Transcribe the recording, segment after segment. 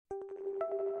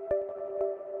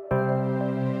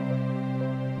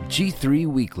G3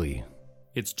 Weekly.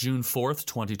 It's June 4th,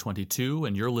 2022,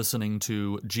 and you're listening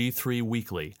to G3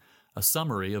 Weekly, a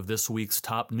summary of this week's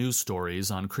top news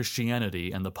stories on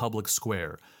Christianity and the public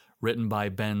square, written by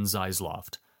Ben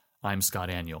Zeisloft. I'm Scott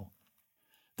Aniel.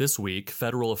 This week,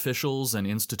 federal officials and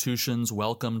institutions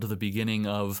welcomed the beginning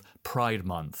of Pride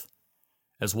Month.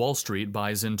 As Wall Street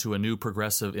buys into a new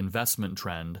progressive investment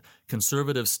trend,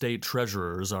 conservative state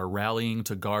treasurers are rallying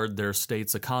to guard their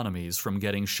states' economies from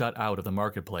getting shut out of the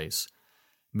marketplace.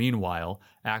 Meanwhile,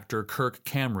 actor Kirk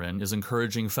Cameron is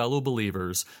encouraging fellow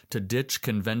believers to ditch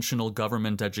conventional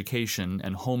government education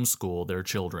and homeschool their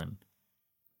children.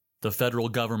 The federal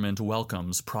government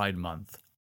welcomes Pride Month.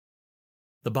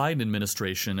 The Biden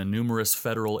administration and numerous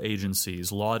federal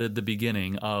agencies lauded the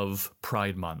beginning of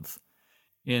Pride Month.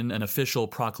 In an official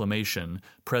proclamation,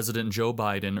 President Joe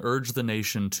Biden urged the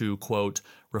nation to, quote,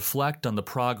 reflect on the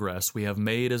progress we have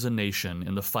made as a nation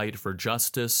in the fight for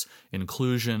justice,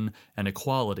 inclusion, and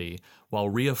equality, while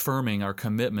reaffirming our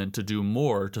commitment to do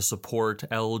more to support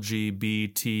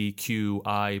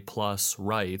LGBTQI+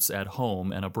 rights at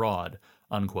home and abroad,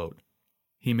 unquote.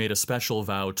 He made a special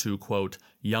vow to, quote,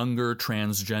 younger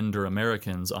transgender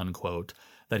Americans, unquote,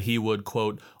 that he would,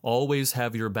 quote, always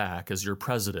have your back as your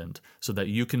president so that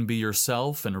you can be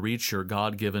yourself and reach your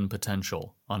God-given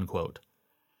potential, unquote.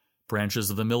 Branches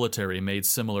of the military made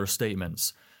similar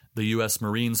statements. The U.S.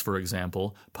 Marines, for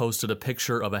example, posted a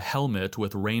picture of a helmet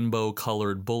with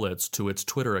rainbow-colored bullets to its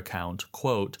Twitter account,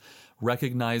 quote,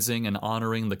 recognizing and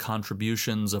honoring the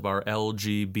contributions of our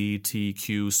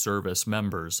LGBTQ service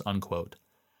members, unquote.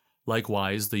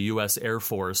 Likewise, the U.S. Air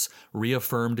Force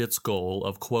reaffirmed its goal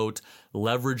of, quote,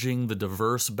 leveraging the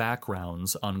diverse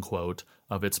backgrounds, unquote,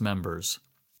 of its members.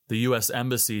 The U.S.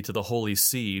 Embassy to the Holy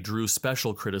See drew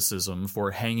special criticism for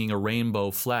hanging a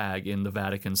rainbow flag in the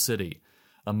Vatican City,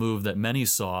 a move that many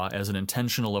saw as an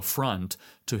intentional affront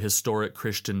to historic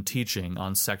Christian teaching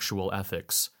on sexual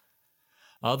ethics.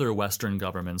 Other Western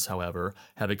governments, however,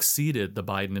 have exceeded the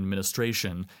Biden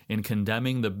administration in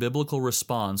condemning the biblical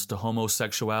response to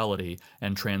homosexuality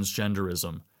and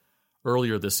transgenderism.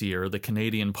 Earlier this year, the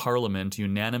Canadian Parliament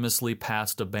unanimously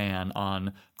passed a ban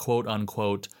on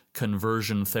quote-unquote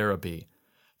conversion therapy,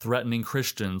 threatening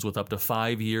Christians with up to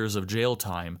 5 years of jail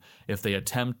time if they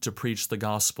attempt to preach the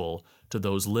gospel to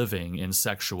those living in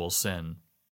sexual sin.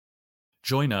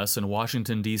 Join us in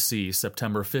Washington, D.C.,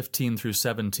 September 15 through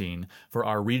 17 for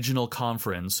our regional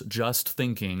conference, Just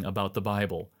Thinking About the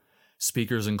Bible.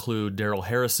 Speakers include Darrell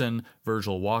Harrison,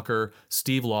 Virgil Walker,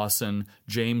 Steve Lawson,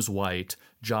 James White,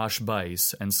 Josh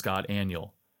Bice, and Scott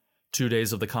Aniel. 2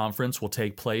 days of the conference will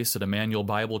take place at Emmanuel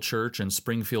Bible Church in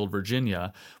Springfield,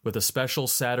 Virginia, with a special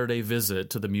Saturday visit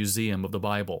to the Museum of the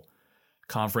Bible.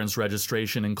 Conference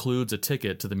registration includes a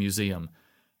ticket to the museum.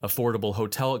 Affordable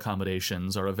hotel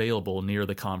accommodations are available near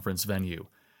the conference venue.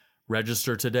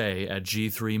 Register today at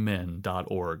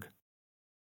g3min.org.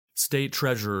 State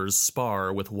treasurers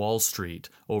spar with Wall Street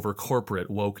over corporate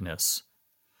wokeness.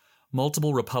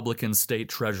 Multiple Republican state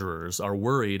treasurers are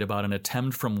worried about an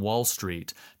attempt from Wall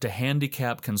Street to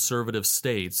handicap conservative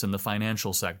states in the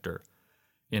financial sector.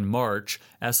 In March,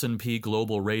 S&P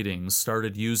Global Ratings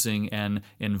started using an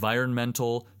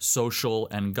environmental, social,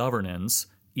 and governance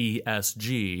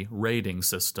ESG rating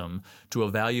system to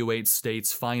evaluate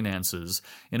states' finances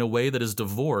in a way that is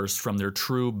divorced from their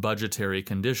true budgetary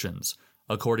conditions,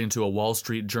 according to a Wall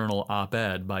Street Journal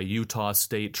op-ed by Utah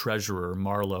State Treasurer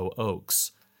Marlo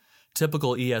Oaks.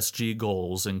 Typical ESG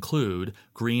goals include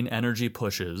green energy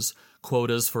pushes,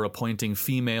 quotas for appointing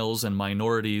females and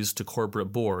minorities to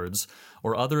corporate boards,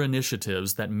 or other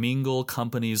initiatives that mingle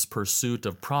companies' pursuit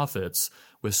of profits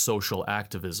with social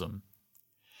activism.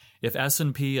 If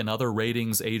S&P and other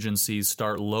ratings agencies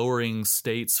start lowering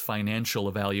states' financial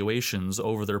evaluations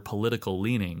over their political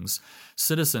leanings,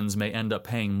 citizens may end up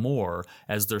paying more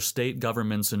as their state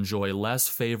governments enjoy less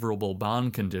favorable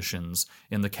bond conditions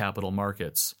in the capital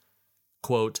markets.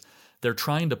 Quote, they're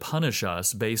trying to punish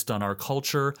us based on our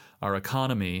culture, our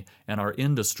economy, and our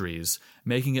industries,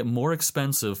 making it more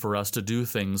expensive for us to do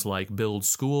things like build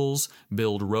schools,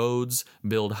 build roads,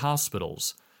 build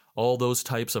hospitals. All those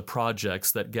types of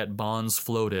projects that get bonds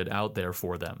floated out there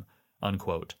for them,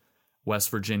 unquote. West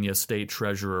Virginia State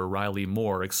Treasurer Riley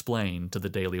Moore explained to the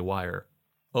Daily Wire.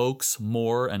 Oaks,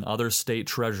 Moore, and other state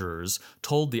treasurers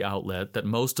told the outlet that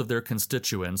most of their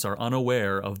constituents are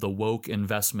unaware of the woke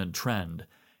investment trend,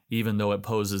 even though it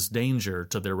poses danger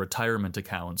to their retirement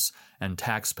accounts and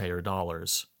taxpayer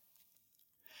dollars.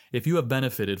 If you have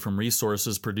benefited from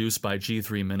resources produced by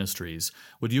G3 Ministries,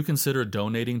 would you consider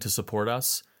donating to support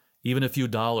us? Even a few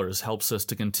dollars helps us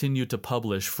to continue to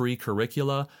publish free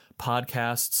curricula,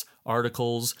 podcasts,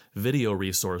 articles, video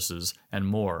resources, and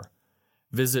more.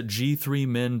 Visit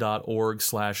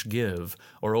g3min.org/give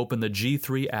or open the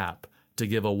G3 app to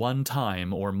give a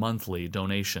one-time or monthly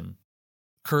donation.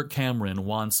 Kirk Cameron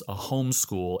wants a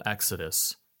homeschool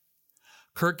exodus.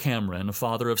 Kirk Cameron,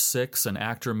 father of 6 and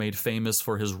actor made famous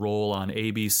for his role on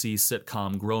ABC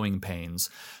sitcom Growing Pains,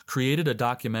 created a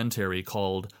documentary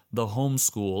called The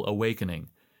Homeschool Awakening,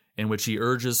 in which he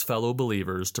urges fellow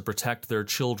believers to protect their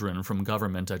children from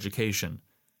government education.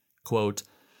 Quote,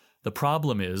 "The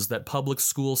problem is that public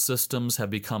school systems have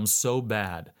become so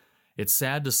bad. It's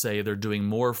sad to say they're doing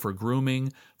more for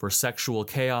grooming, for sexual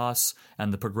chaos,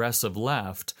 and the progressive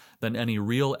left than any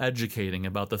real educating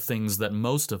about the things that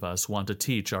most of us want to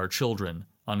teach our children,"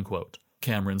 unquote,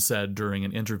 Cameron said during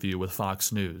an interview with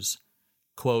Fox News.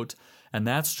 Quote, "And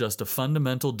that's just a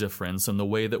fundamental difference in the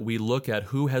way that we look at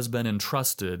who has been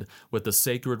entrusted with the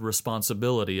sacred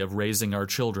responsibility of raising our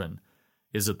children.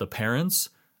 Is it the parents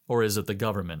or is it the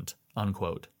government?"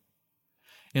 Unquote.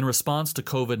 In response to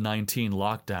COVID-19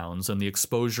 lockdowns and the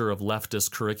exposure of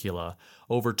leftist curricula,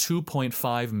 over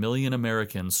 2.5 million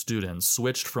American students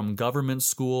switched from government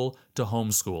school to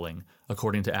homeschooling,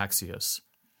 according to Axios.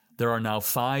 There are now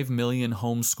 5 million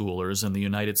homeschoolers in the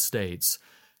United States,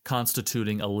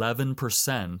 constituting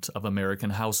 11% of American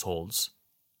households.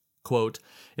 Quote,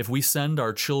 "If we send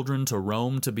our children to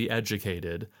Rome to be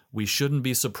educated, we shouldn't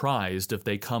be surprised if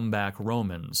they come back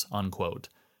Romans," unquote,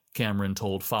 Cameron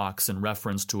told Fox in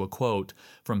reference to a quote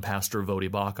from Pastor Vodi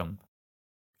Bakum.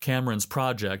 Cameron's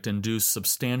project induced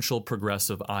substantial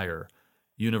progressive ire.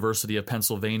 University of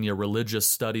Pennsylvania religious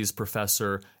studies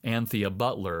professor Anthea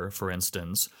Butler, for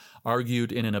instance,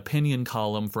 argued in an opinion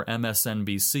column for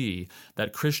MSNBC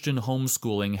that Christian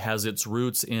homeschooling has its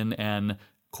roots in an,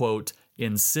 quote,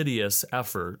 "insidious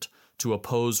effort to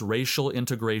oppose racial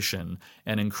integration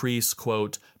and increase,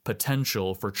 quote,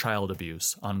 potential for child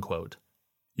abuse," unquote.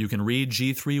 You can read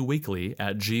G3 Weekly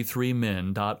at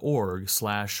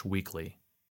g3min.org/weekly.